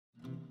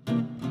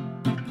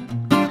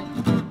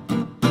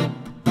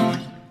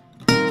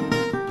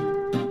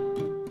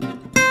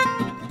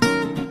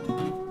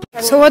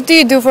So what do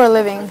you do for a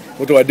living?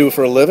 What do I do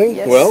for a living?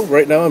 Yes. Well,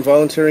 right now I'm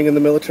volunteering in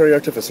the military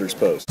artificer's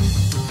post.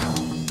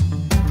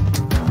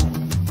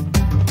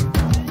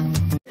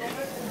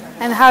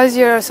 And how's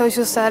your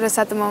social status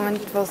at the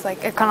moment, both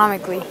like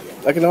economically?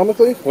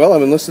 Economically? Well,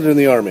 I'm enlisted in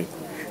the Army.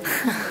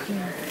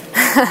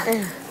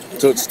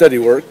 So it's steady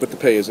work, but the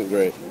pay isn't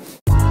great.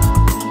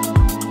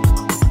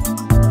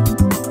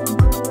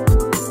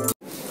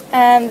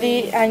 And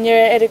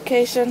your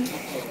education?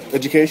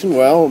 Education?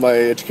 Well, my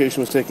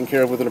education was taken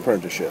care of with an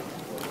apprenticeship.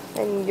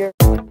 And your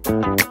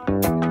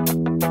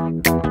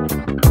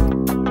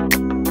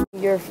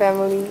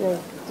family?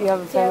 Like, do you have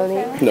a family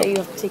No. that you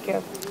have to take care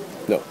of?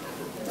 No.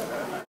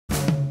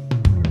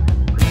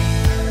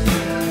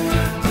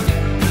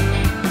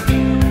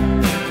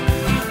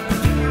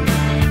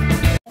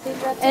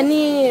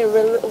 Any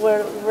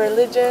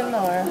religion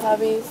or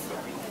hobbies?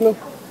 No.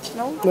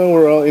 No? No,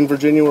 we're all in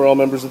Virginia. We're all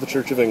members of the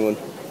Church of England.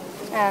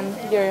 And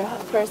your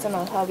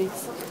personal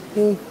hobbies?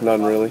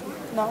 None really.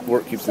 No?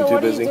 Work keeps me too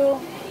busy. So what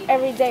do you do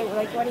every day?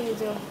 Like, what do you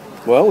do?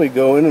 Well, we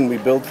go in and we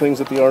build things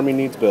that the Army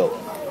needs built.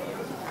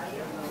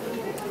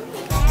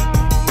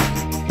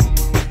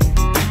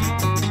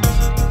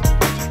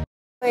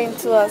 Explain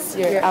to us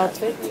your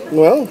outfit.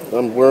 Well,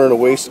 I'm wearing a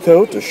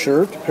waistcoat, a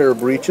shirt, a pair of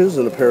breeches,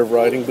 and a pair of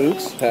riding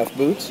boots, half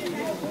boots,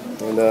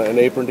 and an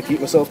apron to keep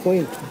myself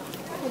clean.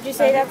 Would you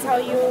say that's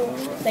how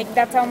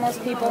that's how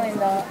most people in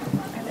the...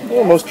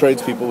 Well, most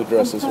tradespeople would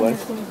dress this way.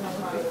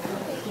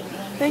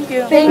 Thank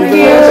you. Thank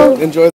you. Enjoy.